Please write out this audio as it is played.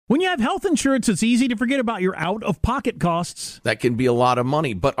When you have health insurance, it's easy to forget about your out-of-pocket costs. That can be a lot of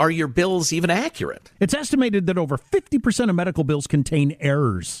money, but are your bills even accurate? It's estimated that over 50% of medical bills contain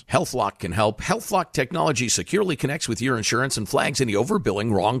errors. HealthLock can help. HealthLock technology securely connects with your insurance and flags any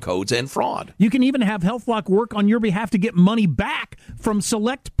overbilling, wrong codes, and fraud. You can even have HealthLock work on your behalf to get money back from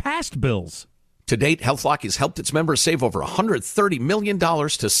select past bills. To date, HealthLock has helped its members save over $130 million.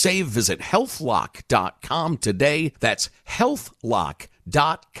 To save, visit healthlock.com today. That's healthlock.com.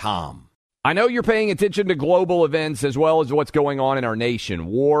 I know you're paying attention to global events as well as what's going on in our nation.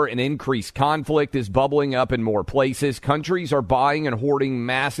 War and increased conflict is bubbling up in more places. Countries are buying and hoarding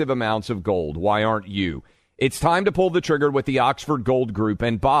massive amounts of gold. Why aren't you? It's time to pull the trigger with the Oxford Gold Group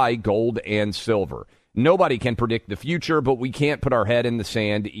and buy gold and silver. Nobody can predict the future, but we can't put our head in the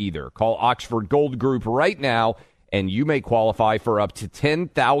sand either. Call Oxford Gold Group right now, and you may qualify for up to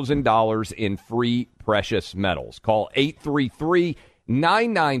 $10,000 in free precious metals. Call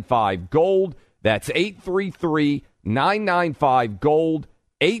 833-995-GOLD. That's 833-995-GOLD,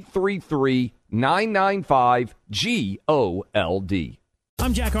 833-995-GOLD.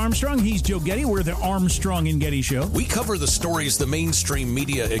 I'm Jack Armstrong. He's Joe Getty. We're the Armstrong and Getty Show. We cover the stories the mainstream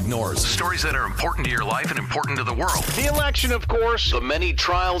media ignores. Stories that are important to your life and important to the world. The election, of course. The many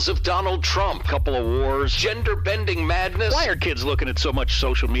trials of Donald Trump. Couple of wars. Gender-bending madness. Why are kids looking at so much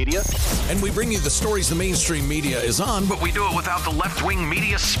social media? And we bring you the stories the mainstream media is on, but we do it without the left-wing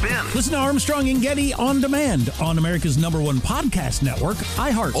media spin. Listen to Armstrong and Getty on demand on America's #1 podcast network,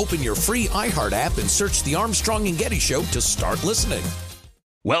 iHeart. Open your free iHeart app and search The Armstrong and Getty Show to start listening.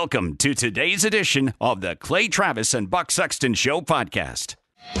 Welcome to today's edition of the Clay Travis and Buck Sexton Show podcast.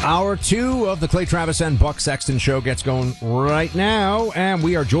 Hour 2 of the Clay Travis and Buck Sexton Show gets going right now, and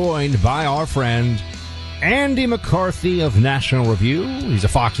we are joined by our friend Andy McCarthy of National Review. He's a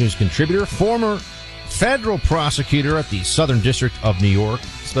Fox News contributor, former federal prosecutor at the Southern District of New York.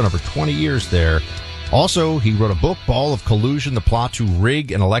 Spent over 20 years there. Also, he wrote a book, Ball of Collusion, the plot to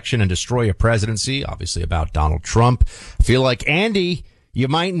rig an election and destroy a presidency, obviously about Donald Trump. I feel like, Andy, you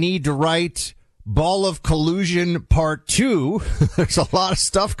might need to write Ball of Collusion Part 2. There's a lot of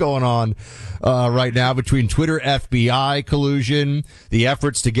stuff going on right now between Twitter, FBI collusion, the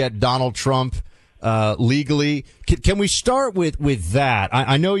efforts to get Donald Trump legally. Can we start with that?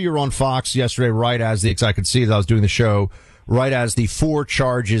 I know you were on Fox yesterday, right as I could see as I was doing the show, right as the 4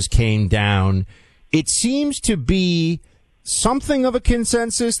 charges came down. It seems to be something of a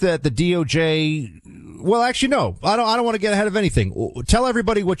consensus that the DOJ, well, actually, no, I don't want to get ahead of anything. Tell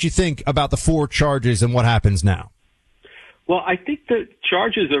everybody what you think about the 4 charges and what happens now. Well, I think the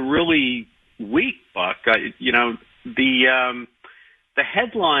charges are really weak, Buck. The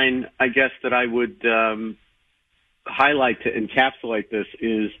headline, I guess, that I would highlight to encapsulate this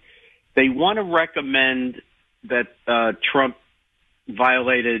is they want to recommend that Trump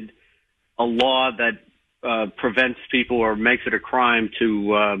violated a law that prevents people or makes it a crime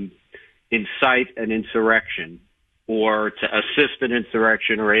to incite an insurrection or to assist an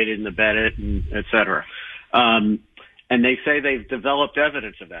insurrection or aid and abet it, and et cetera. And they say they've developed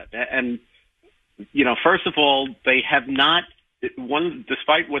evidence of that. And, first of all, they have not,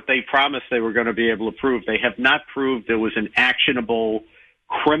 despite what they promised they were going to be able to prove, they have not proved there was an actionable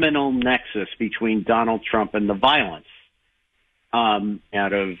criminal nexus between Donald Trump and the violence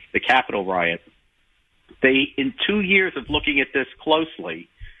out of the Capitol riot. They, in 2 years of looking at this closely,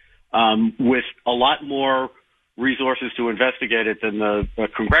 with a lot more resources to investigate it than the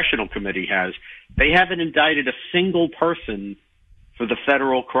congressional committee has, they haven't indicted a single person for the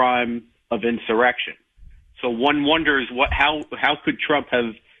federal crime of insurrection. So one wonders how could Trump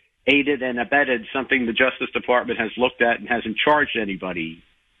have aided and abetted something the Justice Department has looked at and hasn't charged anybody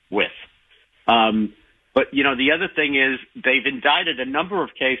with. But, the other thing is they've indicted a number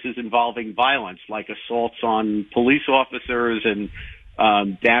of cases involving violence, like assaults on police officers and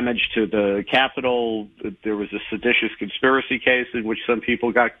damage to the Capitol. There was a seditious conspiracy case in which some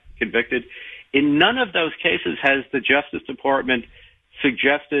people got convicted. In none of those cases has the Justice Department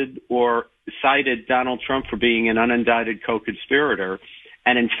suggested or cited Donald Trump for being an unindicted co-conspirator.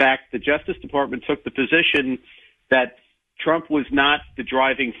 And in fact, the Justice Department took the position that Trump was not the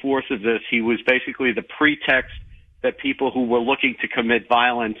driving force of this. He was basically the pretext that people who were looking to commit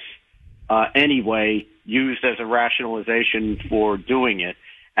violence anyway used as a rationalization for doing it.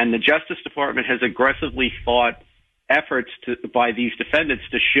 And the Justice Department has aggressively fought efforts by these defendants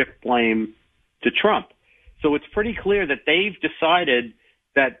to shift blame to Trump. So it's pretty clear that they've decided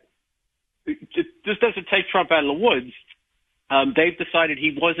that this doesn't take Trump out of the woods. They've decided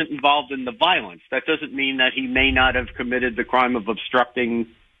he wasn't involved in the violence. That doesn't mean that he may not have committed the crime of obstructing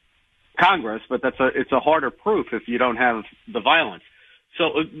Congress, but it's a harder proof if you don't have the violence.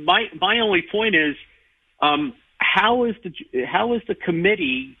 So my only point is, how is the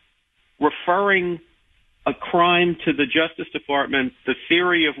committee referring a crime to the Justice Department, the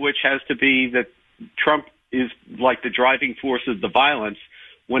theory of which has to be that Trump is like the driving force of the violence,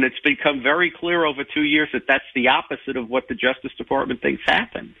 when it's become very clear over 2 years that that's the opposite of what the Justice Department thinks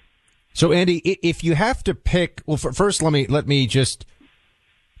happened? So, Andy, if you have to pick, well, first let me just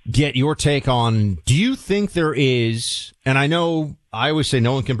get your take on, do you think there is, and I know I always say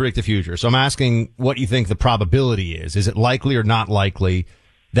no one can predict the future, so I'm asking what you think the probability is. Is it likely or not likely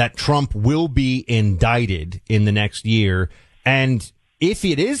that Trump will be indicted in the next year? And if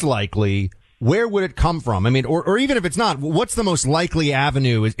it is likely, where would it come from? I mean, or even if it's not, what's the most likely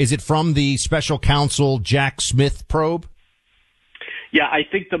avenue? Is it from the special counsel Jack Smith probe? Yeah, I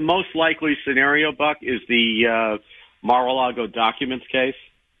think the most likely scenario, Buck, is the Mar-a-Lago documents case.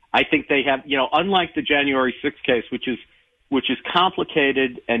 I think they have, unlike the January 6th case, which is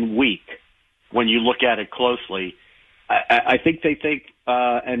complicated and weak when you look at it closely. I think they think,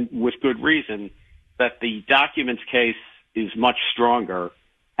 and with good reason, that the documents case is much stronger,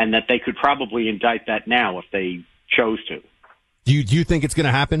 and that they could probably indict that now if they chose to. Do you think it's going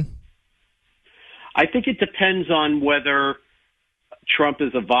to happen? I think it depends on whether Trump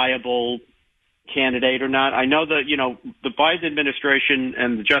is a viable candidate or not. I know that, the Biden administration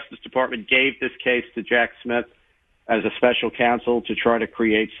and the Justice Department gave this case to Jack Smith as a special counsel to try to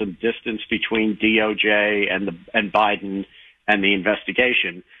create some distance between DOJ and Biden and the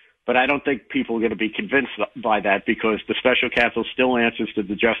investigation. But I don't think people are going to be convinced by that, because the special counsel still answers to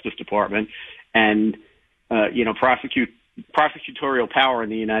the Justice Department, and prosecutorial power in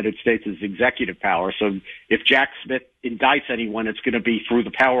the United States is executive power. So if Jack Smith indicts anyone, it's going to be through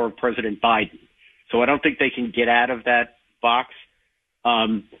the power of President Biden. So I don't think they can get out of that box.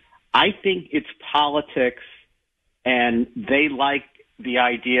 I think it's politics, and they like the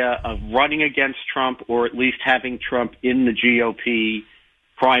idea of running against Trump, or at least having Trump in the GOP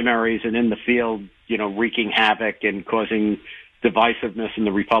primaries and in the field, wreaking havoc and causing divisiveness in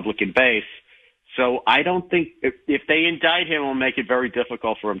the Republican base. So I don't think if they indict him, it'll make it very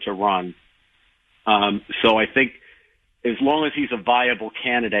difficult for him to run. So I think as long as he's a viable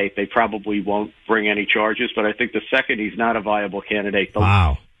candidate, they probably won't bring any charges. But I think the second he's not a viable candidate,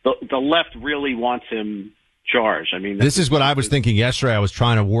 the left really wants him charged. I mean, this is what I was thinking yesterday. I was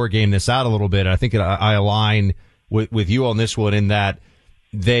trying to war game this out a little bit. I think I align with you on this one, in that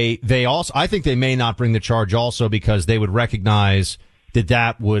they also, I think they may not bring the charge also because they would recognize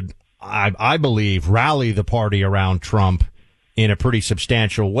that would, I believe, rally the party around Trump in a pretty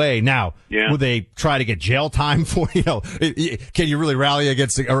substantial way. Now, would they try to get jail time for, can you really rally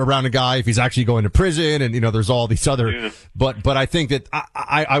around a guy if he's actually going to prison? And, there's all these other, but I think that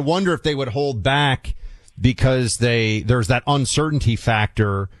I wonder if they would hold back because there's that uncertainty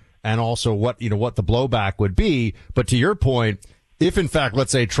factor, and also what the blowback would be. But to your point, if in fact,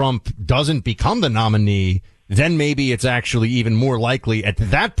 let's say Trump doesn't become the nominee, then maybe it's actually even more likely at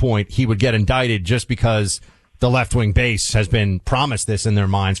that point he would get indicted, just because the left-wing base has been promised this in their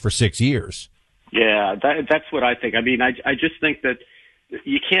minds for 6 years. Yeah, that's what I think. I mean, I just think that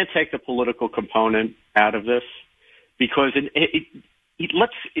you can't take the political component out of this, because if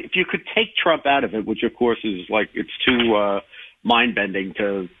you could take Trump out of it, which of course is it's too mind-bending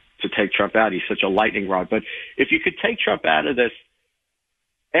to take Trump out. He's such a lightning rod. But if you could take Trump out of this,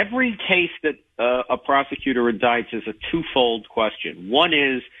 every case that a prosecutor indicts is a twofold question. One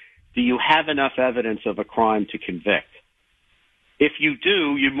is, do you have enough evidence of a crime to convict? If you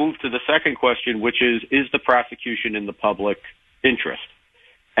do, you move to the second question, which is the prosecution in the public interest?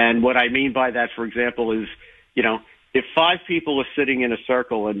 And what I mean by that, for example, is, if 5 people are sitting in a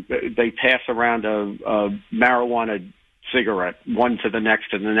circle and they pass around a marijuana cigarette, one to the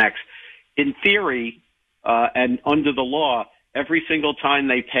next and the next, in theory, and under the law, every single time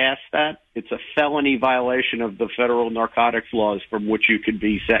they pass that, it's a felony violation of the federal narcotics laws, from which you could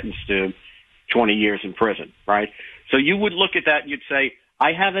be sentenced to 20 years in prison, right? So you would look at that and you'd say,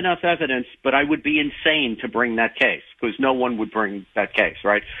 I have enough evidence, but I would be insane to bring that case, because no one would bring that case,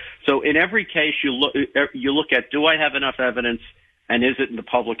 right? So in every case, you look at, do I have enough evidence, and is it in the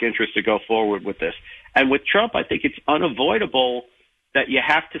public interest to go forward with this? And with Trump, I think it's unavoidable that you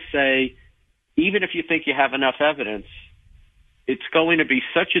have to say, even if you think you have enough evidence, it's going to be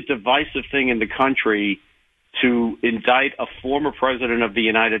such a divisive thing in the country to indict a former president of the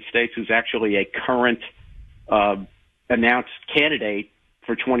United States who's actually a current announced candidate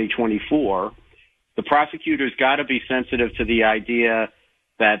for 2024. The prosecutor's got to be sensitive to the idea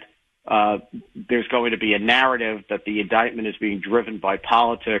that there's going to be a narrative that the indictment is being driven by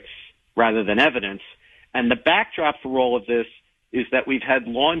politics rather than evidence. And the backdrop for all of this is that we've had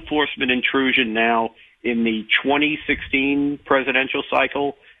law enforcement intrusion now in the 2016 presidential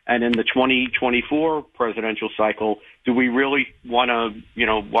cycle and in the 2024 presidential cycle. Do we really want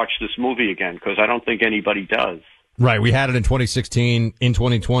to, watch this movie again? Because I don't think anybody does. Right. We had it in 2016, in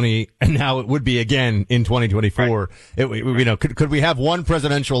 2020, and now it would be again in 2024. Right. Could we have one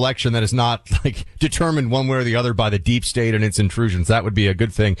presidential election that is not determined one way or the other by the deep state and its intrusions? That would be a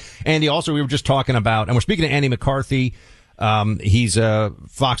good thing. Andy, also, we were just talking about, and we're speaking to Andy McCarthy. He's a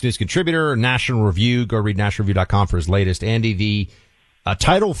Fox News contributor, National Review. Go read nationalreview.com for his latest. Andy, the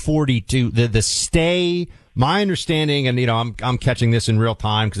Title 42, the stay. My understanding, and I'm catching this in real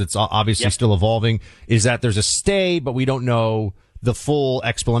time because it's obviously still evolving, is that there's a stay, but we don't know the full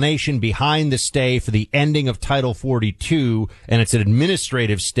explanation behind the stay for the ending of Title 42, and it's an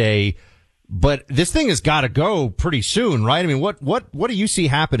administrative stay. But this thing has got to go pretty soon, right? I mean, what do you see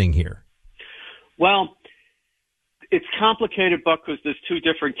happening here? Well, it's complicated, Buck, because there's two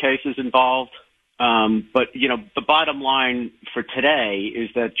different cases involved. But the bottom line for today is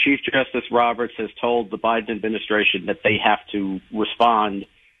that Chief Justice Roberts has told the Biden administration that they have to respond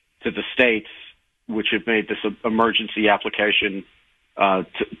to the states which have made this emergency application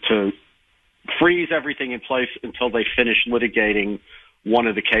to freeze everything in place until they finish litigating one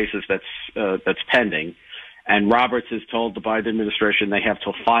of the cases that's pending. And Roberts has told the Biden administration they have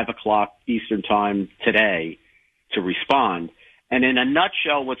till 5:00 Eastern time today to respond. And in a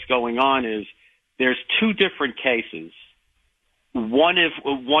nutshell, what's going on is there's two different cases, one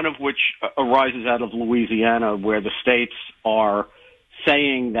of which arises out of Louisiana, where the states are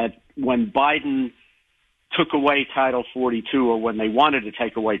saying that when Biden took away Title 42, or when they wanted to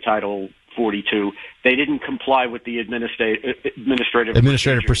take away Title 42, they didn't comply with the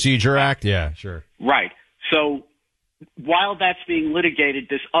Administrative Procedure Act. Yeah, sure. Right. So while that's being litigated,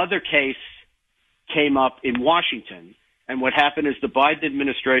 this other case came up in Washington. And what happened is the Biden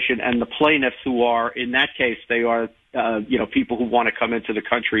administration and the plaintiffs, who are, in that case, they are, people who want to come into the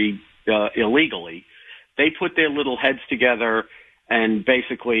country illegally, they put their little heads together and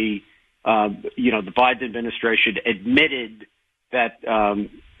basically, the Biden administration admitted that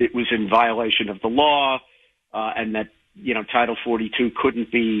it was in violation of the law and that, Title 42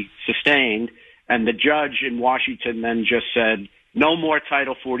 couldn't be sustained. And the judge in Washington then just said, no more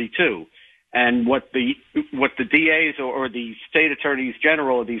Title 42. And what the DAs or the state attorneys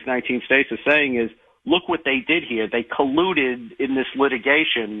general of these 19 states are saying is, look what they did here. They colluded in this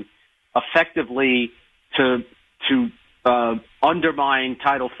litigation effectively to undermine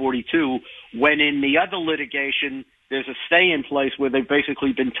Title 42, when in the other litigation there's a stay in place where they've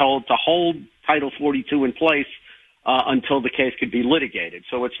basically been told to hold Title 42 in place until the case could be litigated.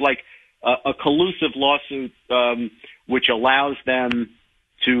 So it's like a collusive lawsuit which allows them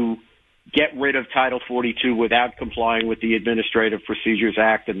to get rid of Title 42 without complying with the Administrative Procedures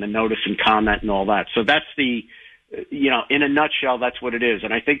Act and the notice and comment and all that. So that's in a nutshell, that's what it is.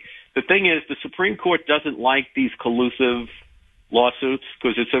 And I think the thing is, the Supreme Court doesn't like these collusive lawsuits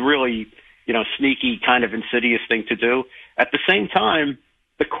because it's a really, sneaky kind of insidious thing to do. At the same time,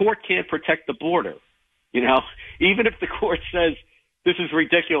 the court can't protect the border. Even if the court says this is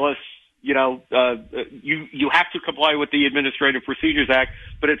ridiculous, you have to comply with the Administrative Procedures Act,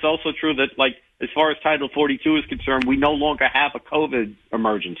 but it's also true that, as far as Title 42 is concerned, we no longer have a COVID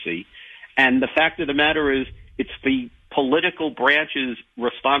emergency. And the fact of the matter is, it's the political branch's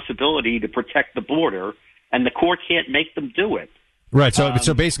responsibility to protect the border, and the court can't make them do it. Right.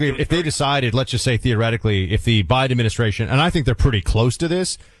 So basically, if they decided, let's just say theoretically, if the Biden administration, and I think they're pretty close to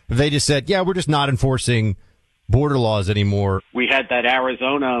this, if they just said, yeah, we're just not enforcing border laws anymore. We had that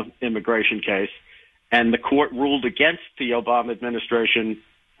Arizona immigration case, and the court ruled against the Obama administration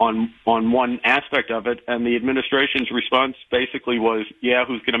on one aspect of it, and the administration's response basically was, yeah,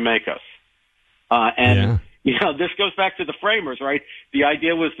 who's going to make us? This goes back to the framers, right? The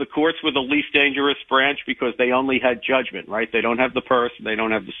idea was the courts were the least dangerous branch because they only had judgment, right? They don't have the purse, they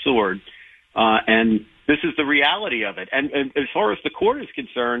don't have the sword. And this is the reality of it. And as far as the court is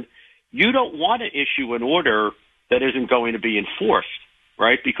concerned, you don't want to issue an order that isn't going to be enforced,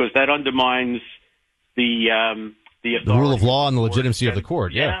 right? Because that undermines the rule of law and the legitimacy of the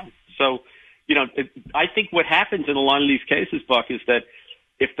court. Yeah. So, I think what happens in a lot of these cases, Buck, is that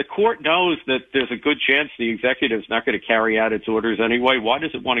if the court knows that there's a good chance the executive's not going to carry out its orders anyway, why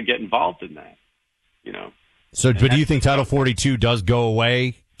does it want to get involved in that? So, but do you think Title 42 does go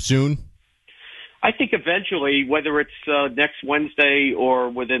away soon? I think eventually, whether it's next Wednesday or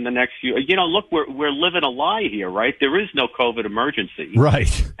within the next few, look, we're living a lie here, right? There is no COVID emergency,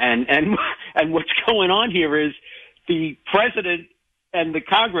 right? And what's going on here is the president and the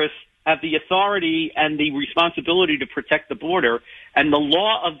Congress have the authority and the responsibility to protect the border. And the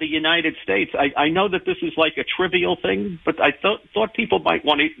law of the United States, I know that this is like a trivial thing, but I thought people might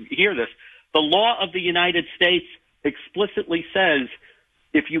want to hear this. The law of the United States explicitly says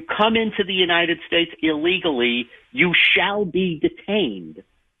if you come into the United States illegally, you shall be detained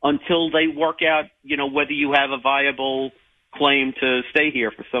until they work out, whether you have a viable claim to stay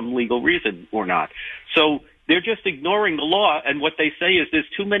here for some legal reason or not. So they're just ignoring the law, and what they say is there's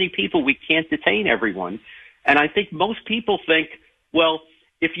too many people, we can't detain everyone. And I think most people think, well,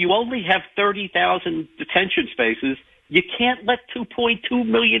 if you only have 30,000 detention spaces, you can't let 2.2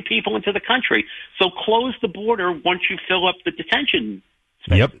 million people into the country. So close the border once you fill up the detention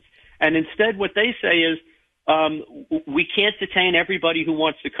spaces. Yep. And instead what they say is, we can't detain everybody who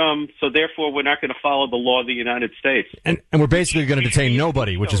wants to come, so therefore we're not going to follow the law of the United States. And we're basically going to detain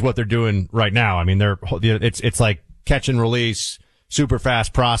nobody, which is what they're doing right now. I mean, it's like catch and release, super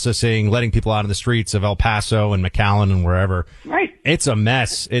fast processing, letting people out in the streets of El Paso and McAllen and wherever. Right. It's a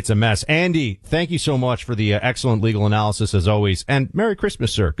mess. It's a mess. Andy, thank you so much for the excellent legal analysis as always. And Merry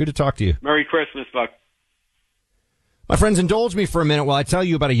Christmas, sir. Good to talk to you. Merry Christmas, Buck. My friends, indulge me for a minute while I tell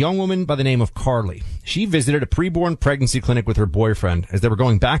you about a young woman by the name of Carly. She visited a preborn pregnancy clinic with her boyfriend as they were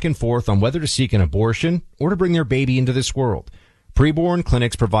going back and forth on whether to seek an abortion or to bring their baby into this world. Preborn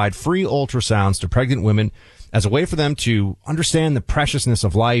clinics provide free ultrasounds to pregnant women as a way for them to understand the preciousness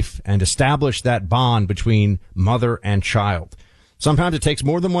of life and establish that bond between mother and child. Sometimes it takes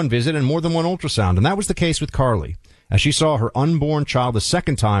more than one visit and more than one ultrasound, and that was the case with Carly. As she saw her unborn child the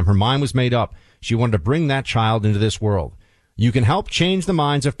second time, her mind was made up. She wanted to bring that child into this world. You can help change the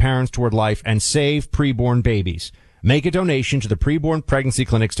minds of parents toward life and save preborn babies. Make a donation to the preborn pregnancy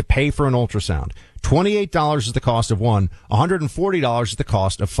clinics to pay for an ultrasound. $28 is the cost of one, $140 is the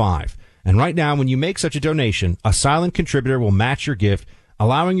cost of 5. And right now, when you make such a donation, a silent contributor will match your gift,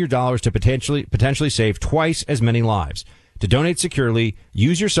 allowing your dollars to potentially save twice as many lives. To donate securely,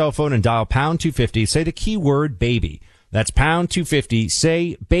 use your cell phone and dial pound 250, say the keyword baby. That's pound 250,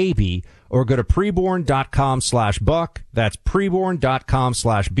 say baby, or go to preborn.com/buck. That's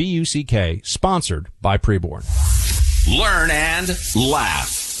preborn.com/BUCK, sponsored by Preborn. Learn and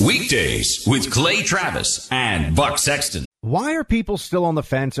laugh. Weekdays with Clay Travis and Buck Sexton. Why are people still on the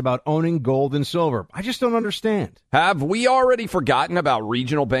fence about owning gold and silver? I just don't understand. Have we already forgotten about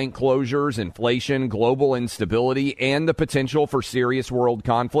regional bank closures, inflation, global instability, and the potential for serious world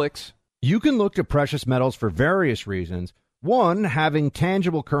conflicts? You can look to precious metals for various reasons. 1, having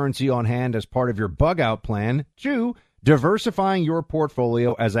tangible currency on hand as part of your bug-out plan. 2, diversifying your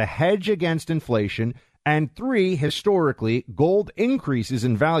portfolio as a hedge against inflation. And 3, historically, gold increases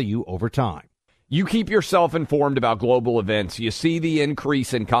in value over time. You keep yourself informed about global events. You see the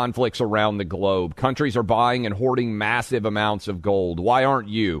increase in conflicts around the globe. Countries are buying and hoarding massive amounts of gold. Why aren't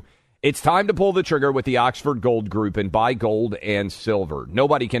you? It's time to pull the trigger with the Oxford Gold Group and buy gold and silver.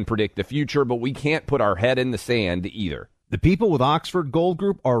 Nobody can predict the future, but we can't put our head in the sand either. The people with Oxford Gold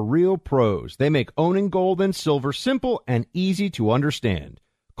Group are real pros. They make owning gold and silver simple and easy to understand.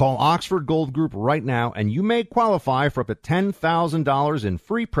 Call Oxford Gold Group right now, and you may qualify for up to $10,000 in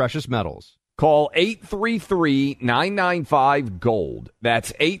free precious metals. Call 833-995-GOLD.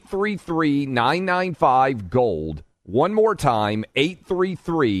 That's 833-995-GOLD. One more time,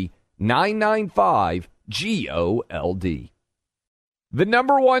 833-995-GOLD. The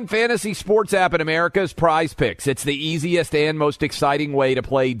number one fantasy sports app in America is Prize Picks. It's the easiest and most exciting way to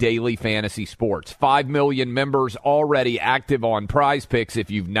play daily fantasy sports. 5 million members already active on Prize Picks.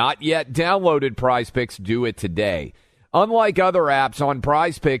 If you've not yet downloaded Prize Picks, do it today. Unlike other apps on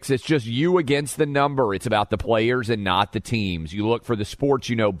Prize Picks, it's just you against the number. It's about the players and not the teams. You look for the sports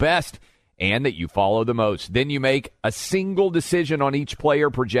you know best and that you follow the most. Then you make a single decision on each player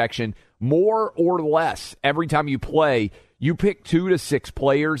projection, more or less. Every time you play, you pick 2 to 6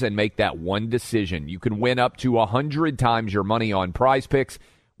 players and make that one decision. You can win up to 100 times your money on Prize Picks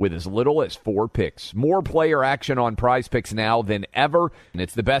with as little as 4 picks. More player action on Prize Picks now than ever, and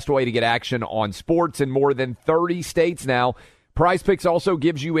it's the best way to get action on sports in more than 30 states now. Prize Picks also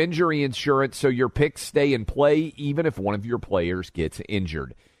gives you injury insurance so your picks stay in play even if one of your players gets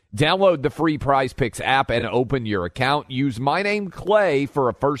injured. Download the free Prize Picks app and open your account. Use my name Clay for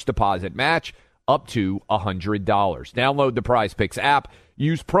a first deposit match up to $100. Download the Prize Picks app.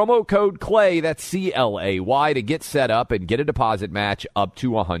 Use promo code CLAY, that's CLAY, to get set up and get a deposit match up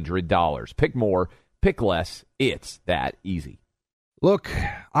to $100. Pick more, pick less. It's that easy. Look,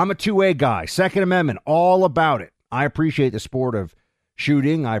 I'm a 2A guy. Second Amendment, all about it. I appreciate the sport of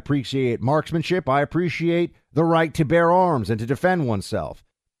shooting. I appreciate marksmanship. I appreciate the right to bear arms and to defend oneself.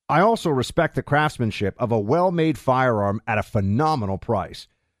 I also respect the craftsmanship of a well-made firearm at a phenomenal price.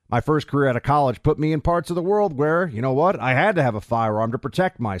 My first career out of college put me in parts of the world where, you know what, I had to have a firearm to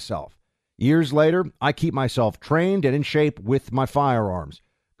protect myself. Years later, I keep myself trained and in shape with my firearms.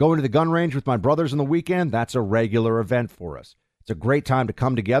 Going to the gun range with my brothers on the weekend, that's a regular event for us. It's a great time to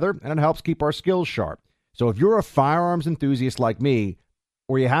come together, and it helps keep our skills sharp. So if you're a firearms enthusiast like me,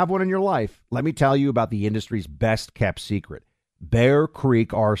 or you have one in your life, let me tell you about the industry's best-kept secret, Bear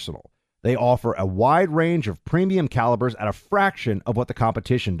Creek Arsenal. They offer a wide range of premium calibers at a fraction of what the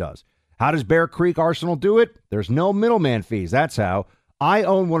competition does. How does Bear Creek Arsenal do it? There's no middleman fees. That's how. I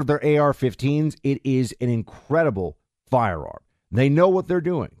own one of their AR-15s. It is an incredible firearm. They know what they're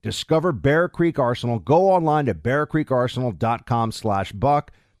doing. Discover Bear Creek Arsenal. Go online to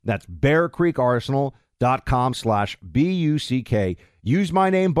bearcreekarsenal.com/buck. That's bearcreekarsenal.com/BUCK. Use my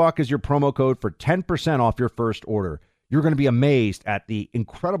name, Buck, as your promo code for 10% off your first order. You're going to be amazed at the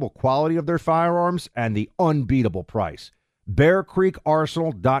incredible quality of their firearms and the unbeatable price.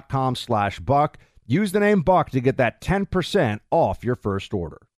 bearcreekarsenal.com/buck. Use the name Buck to get that 10% off your first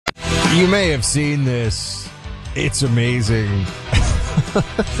order. You may have seen this. It's amazing.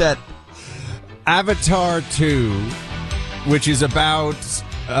 That Avatar 2, which is about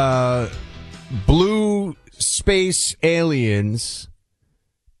blue space aliens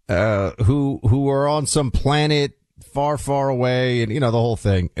who are on some planet far, far away, and you know the whole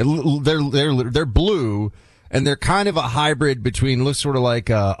thing. They're blue, and they're kind of a hybrid between, looks sort of like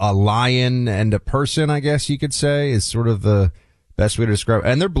a lion and a person, I guess you could say, is sort of the best way to describe it.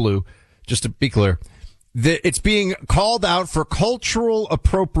 And they're blue, just to be clear. It's being called out for cultural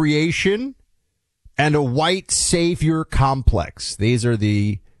appropriation and a white savior complex. These are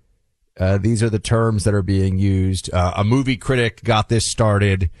the terms that are being used. A movie critic got this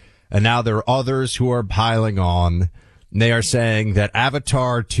started, and now there are others who are piling on. They are saying that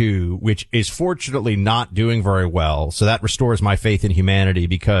Avatar 2, which is fortunately not doing very well, so that restores my faith in humanity,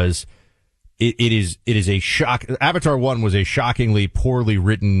 because it is a shock. Avatar 1 was a shockingly poorly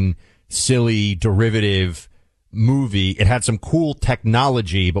written, silly, derivative movie. It had some cool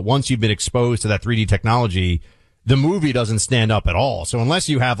technology, but once you've been exposed to that 3D technology, the movie doesn't stand up at all. So unless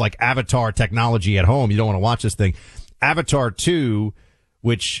you have like Avatar technology at home, you don't want to watch this thing. Avatar 2,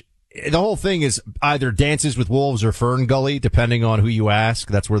 which the whole thing is either Dances with Wolves or Fern Gully, depending on who you ask.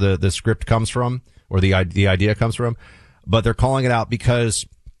 That's where the script comes from, or the idea comes from. But they're calling it out because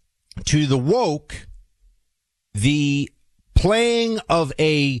to the woke, the playing of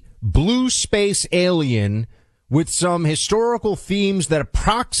a blue space alien with some historical themes that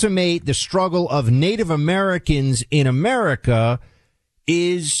approximate the struggle of Native Americans in America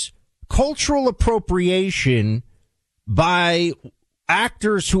is cultural appropriation by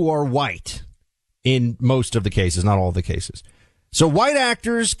actors who are white in most of the cases, not all of the cases. So white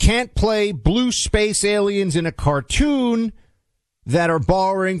actors can't play blue space aliens in a cartoon that are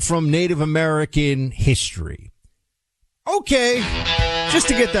borrowing from Native American history. Okay, just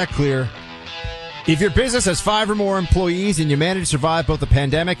to get that clear. If your business has 5 or more employees and you manage to survive both the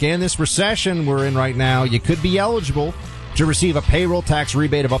pandemic and this recession we're in right now, you could be eligible to receive a payroll tax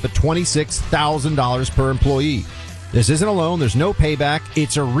rebate of up to $26,000 per employee. This isn't a loan. There's no payback.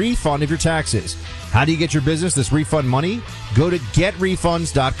 It's a refund of your taxes. How do you get your business this refund money? Go to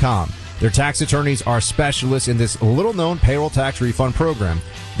getrefunds.com. Their tax attorneys are specialists in this little-known payroll tax refund program.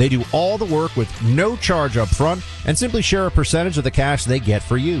 They do all the work with no charge up front and simply share a percentage of the cash they get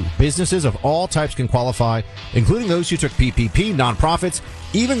for you. Businesses of all types can qualify, including those who took PPP, nonprofits,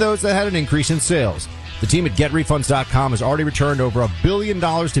 even those that had an increase in sales. The team at GetRefunds.com has already returned over $1 billion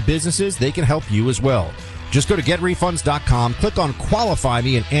to businesses. They can help you as well. Just go to GetRefunds.com, click on Qualify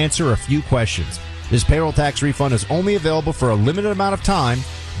Me, and answer a few questions. This payroll tax refund is only available for a limited amount of time.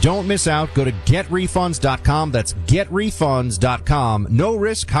 Don't miss out. Go to GetRefunds.com. That's GetRefunds.com. No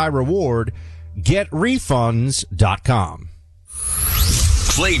risk, high reward. GetRefunds.com.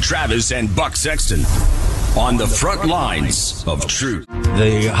 Clay Travis and Buck Sexton on the front lines of truth.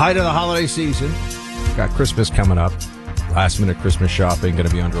 The height of the holiday season. Got Christmas coming up. Last minute Christmas shopping going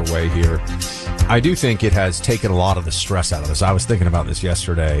to be underway here. I do think it has taken a lot of the stress out of this. I was thinking about this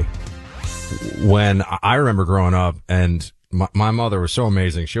yesterday when I remember growing up, and my mother was so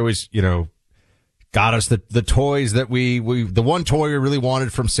amazing. She always, got us the toys that the one toy we really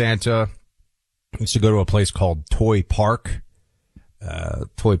wanted from Santa. We used to go to a place called Toy Park.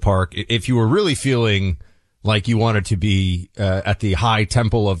 Toy Park. If you were really feeling like you wanted to be at the high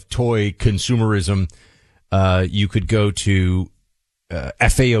temple of toy consumerism, you could go to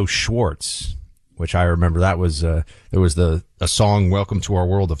FAO Schwartz, which I remember that was there was a song, "Welcome to Our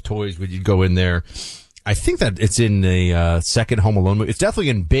World of Toys." You'd go in there. I think that it's in the second Home Alone movie. It's definitely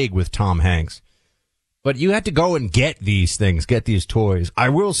in Big with Tom Hanks. But you had to go and get these things, get these toys. I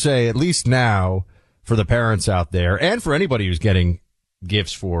will say, at least now, for the parents out there, and for anybody who's getting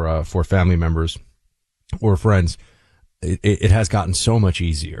gifts for family members or friends, it has gotten so much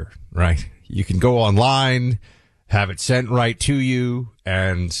easier, right? You can go online, have it sent right to you,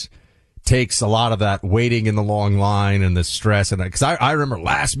 and takes a lot of that waiting in the long line and the stress. And because I remember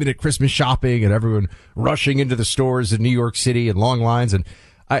last minute Christmas shopping and everyone rushing into the stores in New York City and long lines. And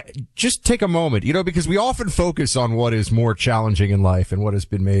I just take a moment, because we often focus on what is more challenging in life and what has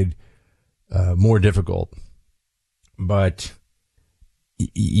been made more difficult. But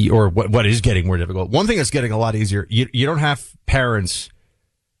or what is getting more difficult. One thing that's getting a lot easier, you don't have parents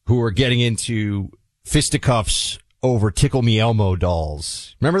who are getting into fisticuffs over Tickle Me Elmo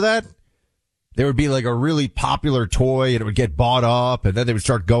dolls. Remember that? There would be like a really popular toy and it would get bought up and then they would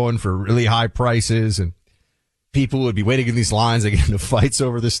start going for really high prices and people would be waiting in these lines and get into fights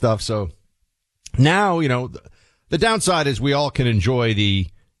over this stuff. So now, the downside is we all can enjoy the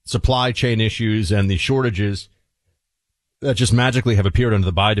supply chain issues and the shortages that just magically have appeared under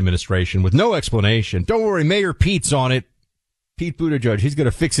the Biden administration with no explanation. Don't worry, Mayor Pete's on it. Pete Buttigieg, he's going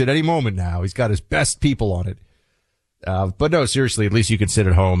to fix it any moment now. He's got his best people on it. But no, seriously, at least you can sit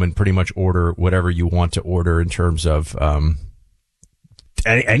at home and pretty much order whatever you want to order in terms of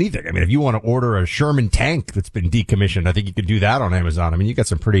anything. I mean, if you want to order a Sherman tank that's been decommissioned, I think you could do that on Amazon. I mean, you got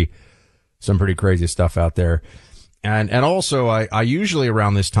some pretty crazy stuff out there. And also, I usually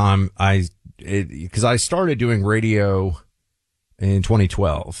around this time, because I started doing radio in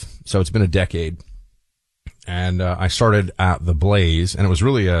 2012, so it's been a decade. And I started at The Blaze, and it was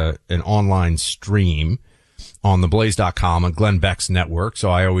really an online stream on theblaze.com and Glenn Beck's network.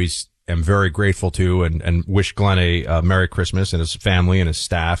 So I always am very grateful to and wish Glenn a Merry Christmas and his family and his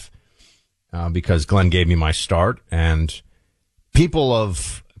staff, because Glenn gave me my start. And people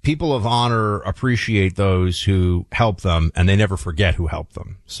of honor appreciate those who help them, and they never forget who helped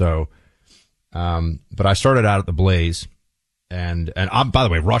them. So, but I started out at The Blaze, and by the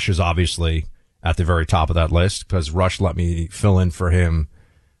way, Rush is obviously at the very top of that list because Rush let me fill in for him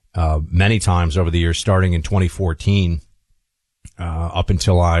many times over the years, starting in 2014, up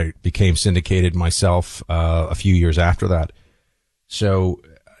until I became syndicated myself, a few years after that. So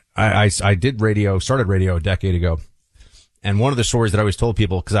I started radio a decade ago. And one of the stories that I always told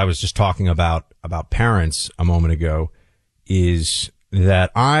people, because I was just talking about parents a moment ago, is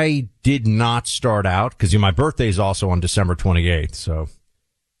that I did not start out, because my birthday is also on December 28th. So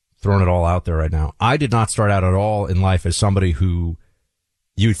throwing it all out there right now. I did not start out at all in life as somebody who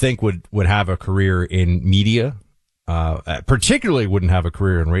you'd think would have a career in media, particularly wouldn't have a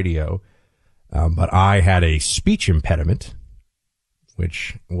career in radio. But I had a speech impediment,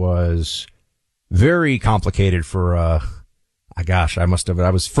 which was very complicated for, I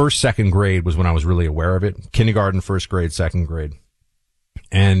was second grade was when I was really aware of it. Kindergarten, first grade, second grade.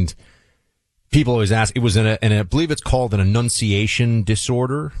 And people always ask, it was and I believe it's called an enunciation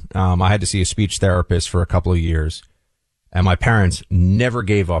disorder. I had to see a speech therapist for a couple of years. And my parents never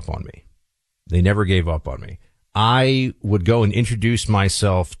gave up on me. They never gave up on me. I would go and introduce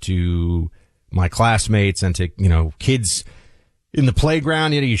myself to my classmates and to, kids in the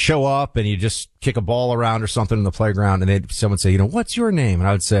playground. You show up and you just kick a ball around or something in the playground, and someone would say, what's your name? And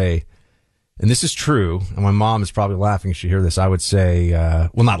I would say, and this is true, and my mom is probably laughing if she hears this, I would say,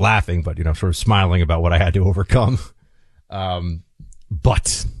 well, not laughing, but, sort of smiling about what I had to overcome.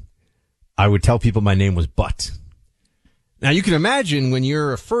 But I would tell people my name was Butt. Now, you can imagine when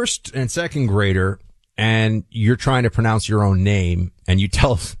you're a first and second grader and you're trying to pronounce your own name and you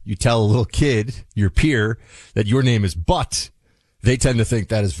tell a little kid, your peer, that your name is Butt, they tend to think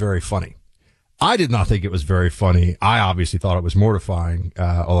that is very funny. I did not think it was very funny. I obviously thought it was mortifying,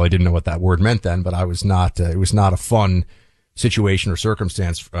 although I didn't know what that word meant then, but it was not a fun situation or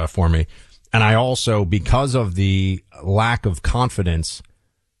circumstance for me. And I also, because of the lack of confidence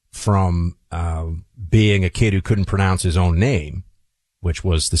from being a kid who couldn't pronounce his own name, which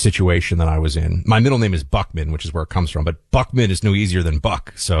was the situation that I was in. My middle name is Buckman, which is where it comes from, but Buckman is no easier than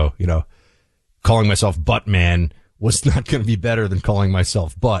Buck. So, calling myself Buttman was not going to be better than calling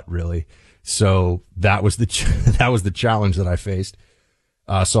myself Butt, really. So that was the challenge that I faced.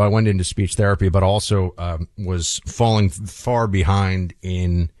 So I went into speech therapy, but also was falling far behind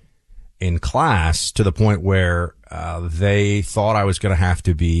in class to the point where they thought I was going to have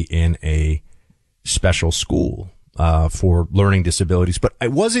to be in a special school for learning disabilities. But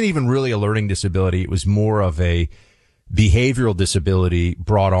it wasn't even really a learning disability. It was more of a behavioral disability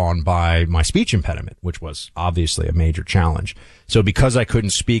brought on by my speech impediment, which was obviously a major challenge. So because I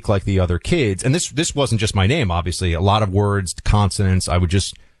couldn't speak like the other kids, and this wasn't just my name, obviously, a lot of words, consonants, I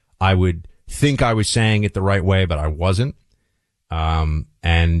would think I was saying it the right way, but I wasn't.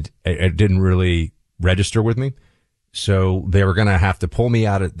 And it didn't really register with me. So they were going to have to pull me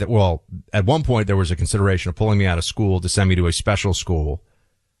out of, well, at one point there was a consideration of pulling me out of school to send me to a special school.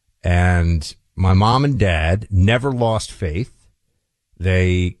 And my mom and dad never lost faith.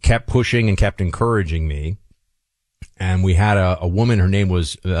 They kept pushing and kept encouraging me. And we had a woman, her name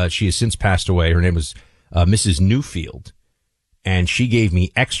was, she has since passed away. Her name was, Mrs. Newfield. And she gave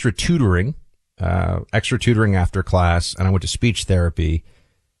me extra tutoring after class. And I went to speech therapy.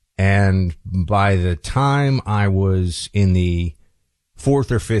 And by the time I was in the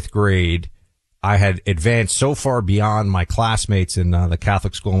 4th or 5th grade, I had advanced so far beyond my classmates in the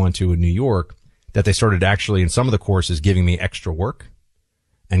Catholic school I went to in New York that they started actually in some of the courses giving me extra work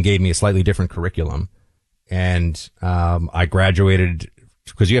and gave me a slightly different curriculum. And I graduated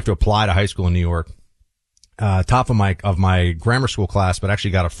because you have to apply to high school in New York. Top of my grammar school class, but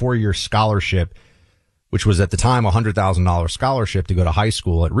actually got a 4-year scholarship, which was at the time a $100,000 scholarship to go to high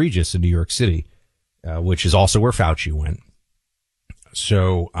school at Regis in New York City, which is also where Fauci went.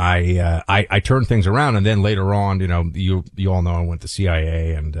 So I turned things around, and then later on, you all know I went to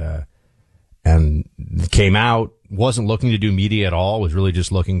CIA and came out, wasn't looking to do media at all, was really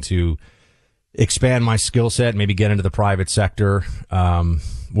just looking to expand my skill set, maybe get into the private sector.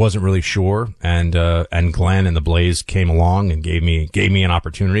 Wasn't really sure. And Glenn and the Blaze came along and gave me an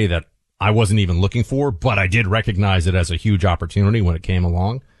opportunity that I wasn't even looking for, but I did recognize it as a huge opportunity when it came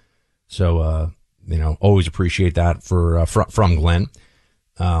along. So, always appreciate that from Glenn,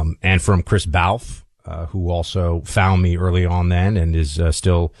 and from Chris Balfe, who also found me early on then and is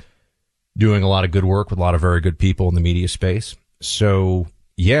still doing a lot of good work with a lot of very good people in the media space. So,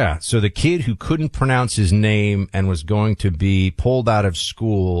 yeah. So the kid who couldn't pronounce his name and was going to be pulled out of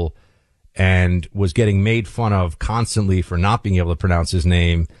school and was getting made fun of constantly for not being able to pronounce his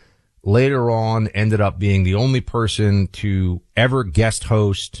name, later on ended up being the only person to ever guest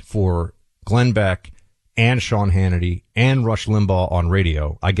host for Glenn Beck and Sean Hannity and Rush Limbaugh on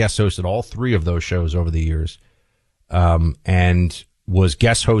radio. I guest hosted all 3 of those shows over the years, and was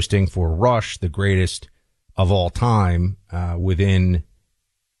guest hosting for Rush, the greatest of all time, within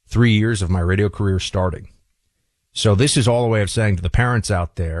 3 years of my radio career starting. So this is all a way of saying to the parents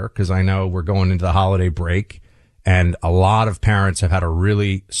out there, because I know we're going into the holiday break, and a lot of parents have had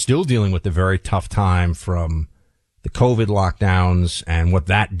still dealing with the very tough time from the COVID lockdowns and what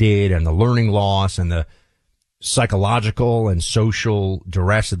that did, and the learning loss and the psychological and social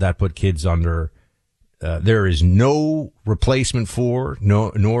duress that put kids under. There is no replacement for,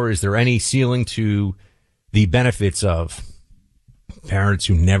 nor is there any ceiling to the benefits of parents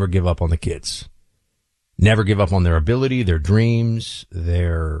who never give up on the kids, never give up on their ability, their dreams,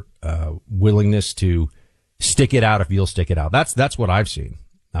 their willingness to stick it out if you'll stick it out. That's what I've seen.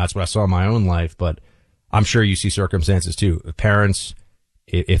 That's what I saw in my own life, but I'm sure you see circumstances too.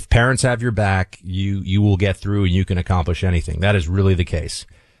 If parents have your back, you will get through and you can accomplish anything. That is really the case.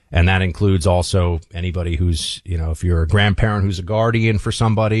 And that includes also anybody who's, if you're a grandparent who's a guardian for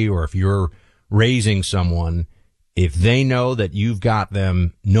somebody, or if you're raising someone, if they know that you've got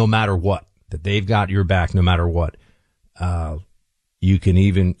them no matter what, that they've got your back no matter what, you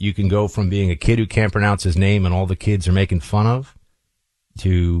can go from being a kid who can't pronounce his name and all the kids are making fun of,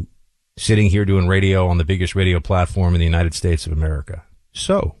 to sitting here doing radio on the biggest radio platform in the United States of America.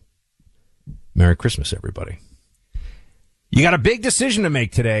 So, Merry Christmas, everybody. You got a big decision to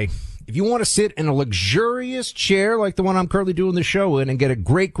make today. If you want to sit in a luxurious chair like the one I'm currently doing the show in and get a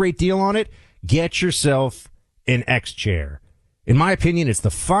great, great deal on it, get yourself an X chair. In my opinion, it's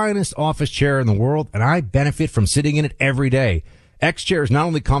the finest office chair in the world, and I benefit from sitting in it every day. X chair is not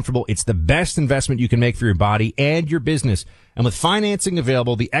only comfortable, it's the best investment you can make for your body and your business. And with financing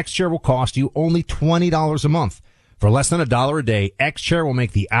available, the X chair will cost you only $20 a month. For less than $1 a day, X chair will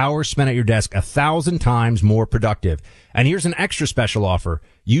make the hours spent at your desk 1,000 times more productive. And here's an extra special offer.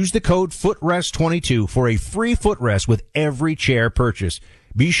 Use the code FOOTREST22 for a free footrest with every chair purchase.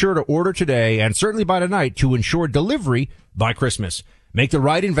 Be sure to order today and certainly by tonight to ensure delivery by Christmas. Make the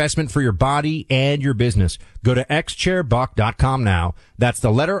right investment for your body and your business. Go to xchairbuck.com now. That's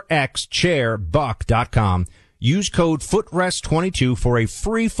the letter X, chairbuck.com. Use code FOOTREST22 for a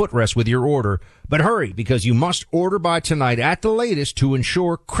free footrest with your order. But hurry, because you must order by tonight at the latest to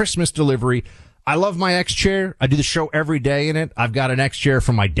ensure Christmas delivery. I love my X chair. I do the show every day in it. I've got an X chair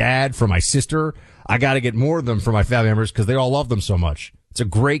for my dad, for my sister. I got to get more of them for my family members because they all love them so much. It's a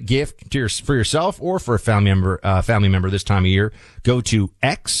great gift for yourself or for a family member this time of year. Go to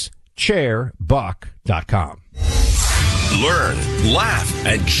xchairbuck.com. Learn, laugh,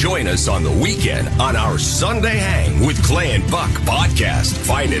 and join us on the weekend on our Sunday Hang with Clay and Buck podcast.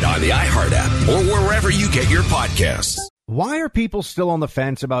 Find it on the iHeart app or wherever you get your podcasts. Why are people still on the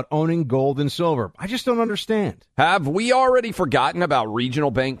fence about owning gold and silver? I just don't understand. Have we already forgotten about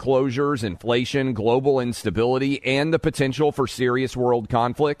regional bank closures, inflation, global instability, and the potential for serious world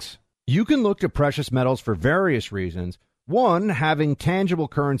conflicts? You can look to precious metals for various reasons. One, having tangible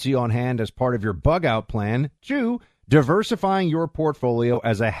currency on hand as part of your bug-out plan. Two, diversifying your portfolio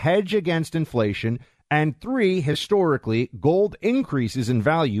as a hedge against inflation. And three, historically, gold increases in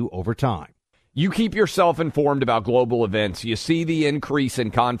value over time. You keep yourself informed about global events. You see the increase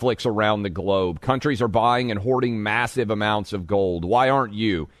in conflicts around the globe. Countries are buying and hoarding massive amounts of gold. Why aren't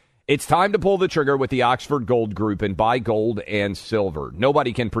you? It's time to pull the trigger with the Oxford Gold Group and buy gold and silver.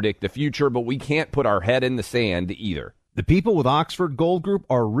 Nobody can predict the future, but we can't put our head in the sand either. The people with Oxford Gold Group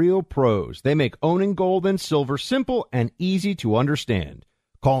are real pros. They make owning gold and silver simple and easy to understand.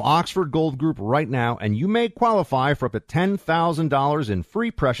 Call Oxford Gold Group right now, and you may qualify for up to $10,000 in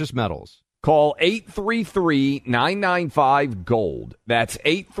free precious metals. Call 833-995-GOLD. That's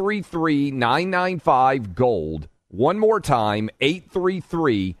 833-995-GOLD. One more time,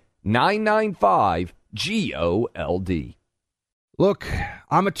 833-995-GOLD. Look,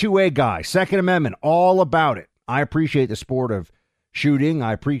 I'm a two-way guy. Second Amendment, all about it. I appreciate the sport of shooting.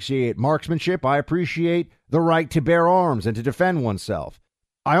 I appreciate marksmanship. I appreciate the right to bear arms and to defend oneself.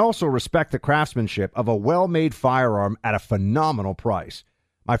 I also respect the craftsmanship of a well-made firearm at a phenomenal price.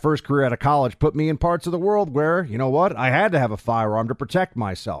 My first career out of college put me in parts of the world where, you know what, I had to have a firearm to protect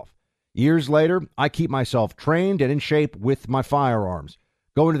myself. Years later, I keep myself trained and in shape with my firearms.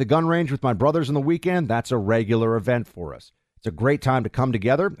 Going to the gun range with my brothers on the weekend, that's a regular event for us. It's a great time to come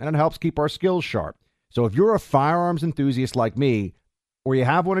together, and it helps keep our skills sharp. So if you're a firearms enthusiast like me, or you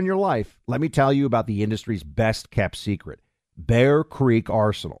have one in your life, let me tell you about the industry's best-kept secret, Bear Creek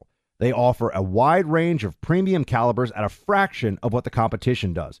Arsenal. They offer a wide range of premium calibers at a fraction of what the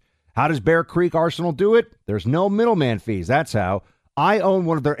competition does. How does Bear Creek Arsenal do it? There's no middleman fees. That's how. I own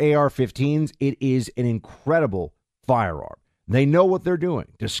one of their AR-15s. It is an incredible firearm. They know what they're doing.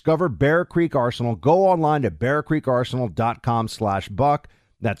 Discover Bear Creek Arsenal. Go online to bearcreekarsenal.com/buck.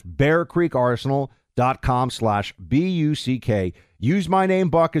 That's bearcreekarsenal.com/BUCK. Use my name,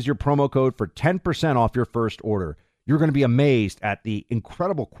 Buck, as your promo code for 10% off your first order. You're going to be amazed at the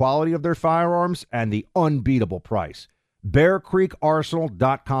incredible quality of their firearms and the unbeatable price.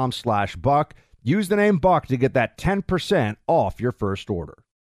 bearcreekarsenal.com/buck. Use the name Buck to get that 10% off your first order.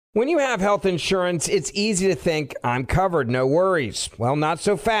 When you have health insurance, it's easy to think, I'm covered, no worries. Well, not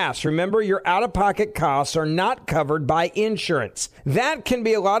so fast. Remember, your out-of-pocket costs are not covered by insurance. That can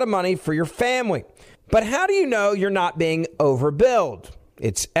be a lot of money for your family. But how do you know you're not being overbilled?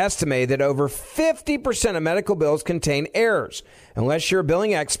 It's estimated that over 50% of medical bills contain errors. Unless you're a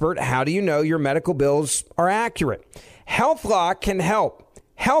billing expert, how do you know your medical bills are accurate? HealthLock can help.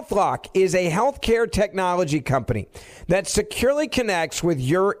 HealthLock is a healthcare technology company that securely connects with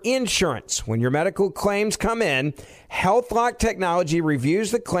your insurance. When your medical claims come in, HealthLock technology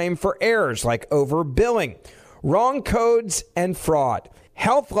reviews the claim for errors like overbilling, wrong codes, and fraud.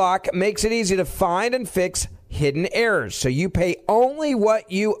 HealthLock makes it easy to find and fix hidden errors, so you pay only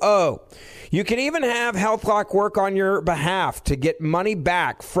what you owe. You can even have HealthLock work on your behalf to get money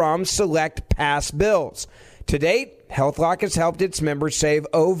back from select past bills. To date, HealthLock has helped its members save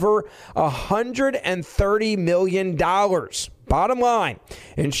over $130 million. Bottom line,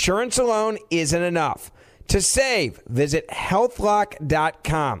 insurance alone isn't enough. To save, visit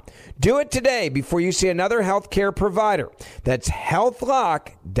healthlock.com. Do it today before you see another healthcare provider. That's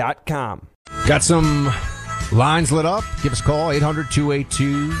healthlock.com. Got some lines lit up. Give us a call,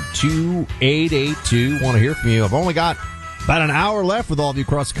 800-282-2882. Want to hear from you. I've only got about an hour left with all of you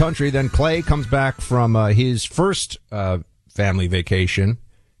across the country. Then Clay comes back from his first family vacation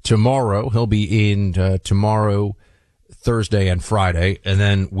tomorrow. He'll be in tomorrow, Thursday, and Friday. And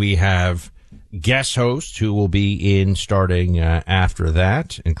then we have guest hosts who will be in starting after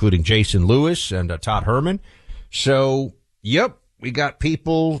that, including Jason Lewis and Todd Herman. So, yep, we got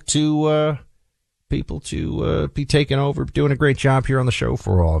people to be taking over, doing a great job here on the show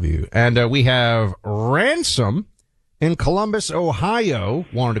for all of you. And we have Ransom in Columbus, Ohio,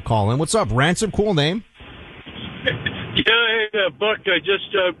 wanted to call in. What's up, Ransom? Cool name. Yeah, Buck,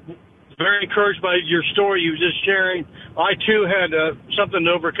 just very encouraged by your story you were just sharing. I, too, had something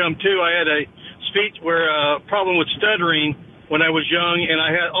to overcome, too. I had a speech problem with stuttering when I was young, and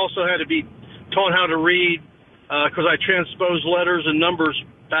I also had to be taught how to read because I transposed letters and numbers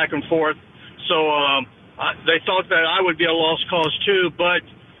back and forth. So they thought that I would be a lost cause, too. But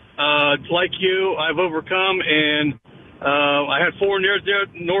like you, I've overcome, and I had 4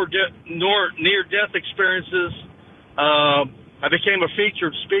 near-death experiences. I became a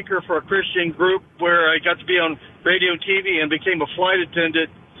featured speaker for a Christian group where I got to be on radio and TV and became a flight attendant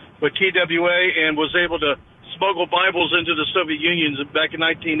with TWA and was able to smuggle Bibles into the Soviet Union back in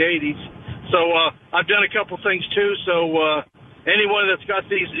 1980s. So I've done a couple things, too. So anyone that's got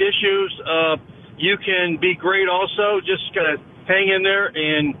these issues, you can be great also. Just got to hang in there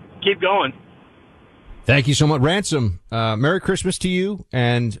and keep going. Thank you so much, Ransom. Merry Christmas to you,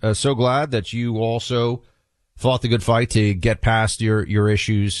 and so glad that you also fought the good fight to get past your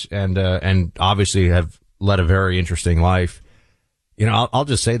issues, and obviously have led a very interesting life. You know, I'll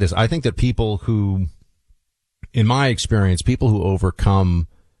just say this: I think that people who, in my experience, people who overcome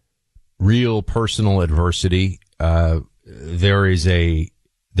real personal adversity, there is a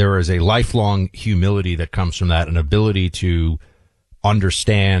lifelong humility that comes from that, an ability to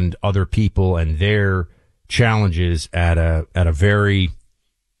understand other people and their challenges at a very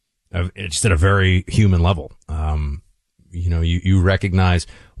human level. You know, you recognize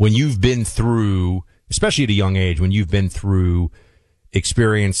when you've been through, especially at a young age, when you've been through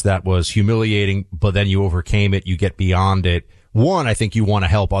experience that was humiliating, but then you overcame it, you get beyond it. One, I think you want to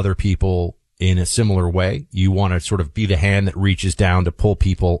help other people in a similar way. You want to sort of be the hand that reaches down to pull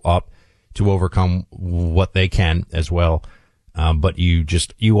people up to overcome what they can as well. But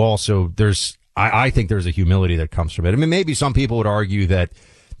I think there's a humility that comes from it. I mean, maybe some people would argue that,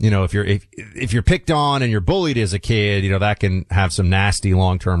 you know, if you're picked on and you're bullied as a kid, you know, that can have some nasty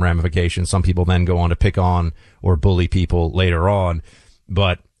long-term ramifications. Some people then go on to pick on or bully people later on.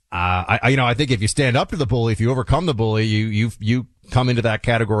 But, I think if you stand up to the bully, if you overcome the bully, you come into that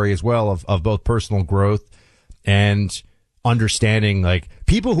category as well of both personal growth and understanding. Like,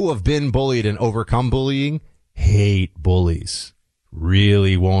 people who have been bullied and overcome bullying hate bullies,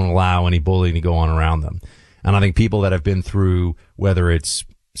 really won't allow any bullying to go on around them. And I think people that have been through, whether it's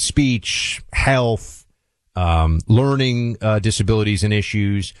speech, health, learning disabilities and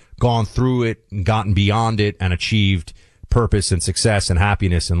issues, gone through it, gotten beyond it, and achieved purpose and success and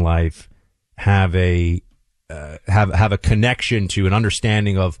happiness in life, have a connection to an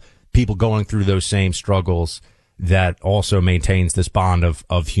understanding of people going through those same struggles that also maintains this bond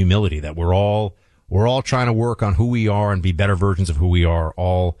of humility, that we're all trying to work on who we are and be better versions of who we are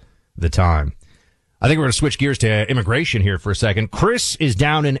all the time. I think we're going to switch gears to immigration here for a second. Chris is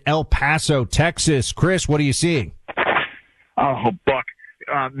down in El Paso, Texas. Chris, what are you seeing? Oh, Buck.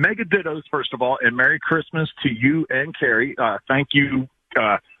 Mega dittos, first of all, and Merry Christmas to you and Carrie. Thank you.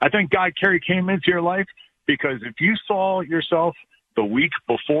 I thank God Carrie came into your life, because if you saw yourself the week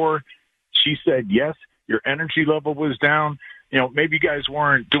before she said yes, your energy level was down. You know, maybe you guys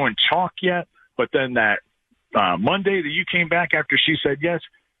weren't doing chalk yet, but then that Monday that you came back after she said yes,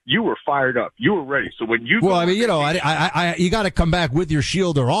 you were fired up. You were ready. So when you you got to come back with your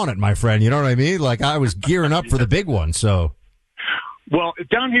shielder on it, my friend. You know what I mean? Like, I was gearing up for the big one. So, well,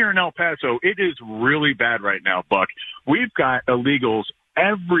 down here in El Paso, it is really bad right now, Buck. We've got illegals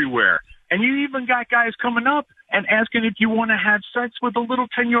everywhere, and you even got guys coming up and asking if you want to have sex with a little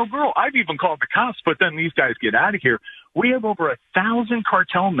 10-year-old girl. I've even called the cops, but then these guys get out of here. We have over 1,000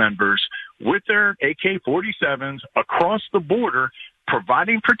 cartel members with their AK-47s across the border,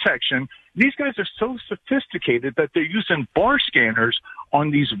 providing protection. These guys are so sophisticated that they're using bar scanners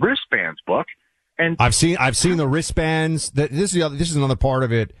on these wristbands, Buck. And I've seen the wristbands. This is another part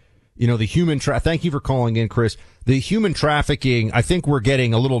of it. You know, the human thank you for calling in, Chris. The human trafficking, I think we're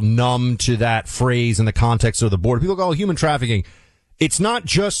getting a little numb to that phrase in the context of the border. People go, human trafficking. It's not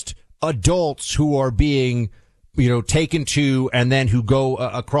just adults who are being, you know, taken to and then who go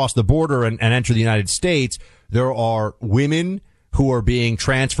across the border and enter the United States. There are women who are being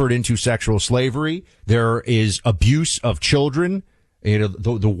transferred into sexual slavery. There is abuse of children. You know,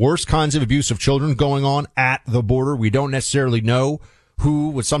 the worst kinds of abuse of children going on at the border. We don't necessarily know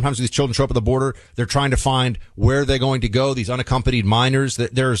who, sometimes these children show up at the border, they're trying to find where they're going to go, these unaccompanied minors.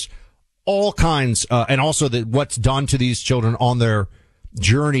 There's all kinds, and also what's done to these children on their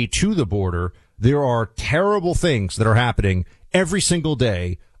journey to the border. There are terrible things that are happening every single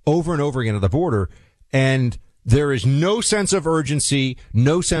day, over and over again at the border, and there is no sense of urgency,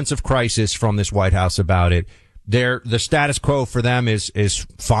 no sense of crisis from this White House about it. The status quo for them is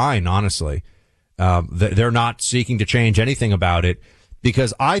fine, honestly. They're not seeking to change anything about it,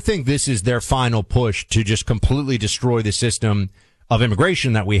 because I think this is their final push to just completely destroy the system of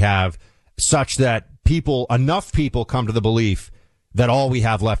immigration that we have, such that enough people come to the belief that all we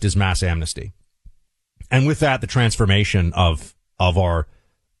have left is mass amnesty. And with that, the transformation of our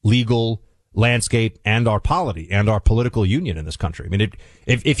legal landscape and our polity and our political union in this country. I mean,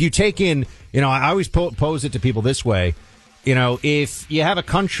 if you take in, you know, I always pose it to people this way. if you have a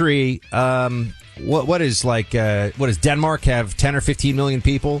country, what does Denmark have 10 or 15 million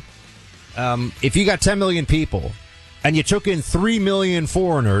people? If you got 10 million people and you took in 3 million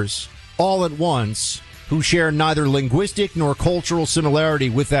foreigners all at once who share neither linguistic nor cultural similarity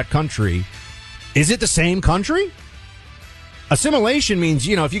with that country, is it the same country? Assimilation means,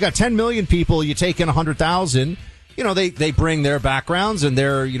 if you got 10 million people, you take in 100,000, they bring their backgrounds and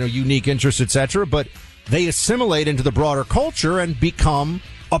their, unique interests, etc., but they assimilate into the broader culture and become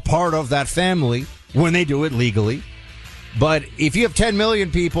a part of that family when they do it legally. But if you have 10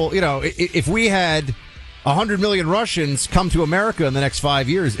 million people, if we had 100 million Russians come to America in the next 5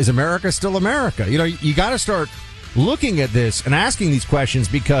 years, is America still America? You got to start looking at this and asking these questions,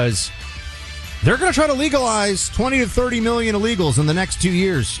 because they're going to try to legalize 20 to 30 million illegals in the next 2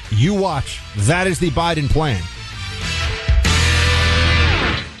 years. You watch. That is the Biden plan.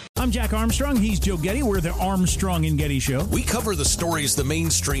 I'm Jack Armstrong. He's Joe Getty. We're the Armstrong and Getty Show. We cover the stories the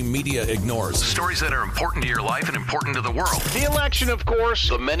mainstream media ignores. The stories that are important to your life and important to the world. The election, of course.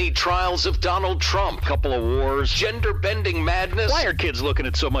 The many trials of Donald Trump. Couple of wars. Gender-bending madness. Why are kids looking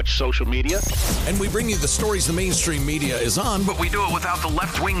at so much social media? And we bring you the stories the mainstream media is on, but we do it without the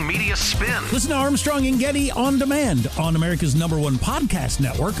left-wing media spin. Listen to Armstrong and Getty on demand on America's #1 podcast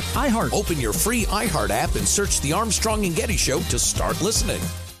network, iHeart. Open your free iHeart app and search The Armstrong and Getty Show to start listening.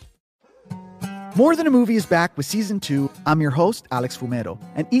 More Than a Movie is back with Season 2. I'm your host, Alex Fumero,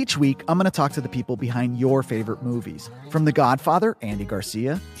 and each week I'm going to talk to the people behind your favorite movies. From The Godfather, Andy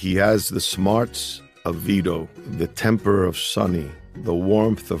Garcia. He has the smarts of Vito, the temper of Sonny, the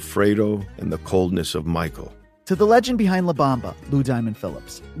warmth of Fredo, and the coldness of Michael. To the legend behind La Bamba, Lou Diamond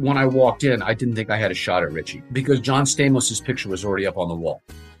Phillips. When I walked in, I didn't think I had a shot at Richie because John Stamos' picture was already up on the wall.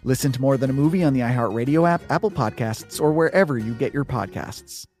 Listen to More Than a Movie on the iHeartRadio app, Apple Podcasts, or wherever you get your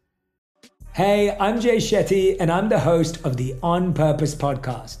podcasts. Hey, I'm Jay Shetty, and I'm the host of the On Purpose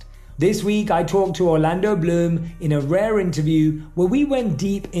podcast. This week, I talked to Orlando Bloom in a rare interview where we went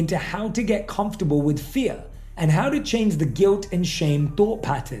deep into how to get comfortable with fear and how to change the guilt and shame thought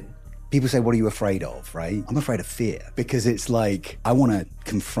pattern. People say, what are you afraid of, right? I'm afraid of fear because it's like I want to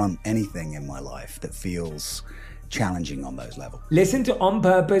confront anything in my life that feels challenging on those levels. Listen to On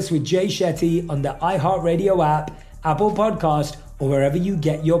Purpose with Jay Shetty on the iHeartRadio app, Apple Podcast, or wherever you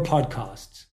get your podcasts.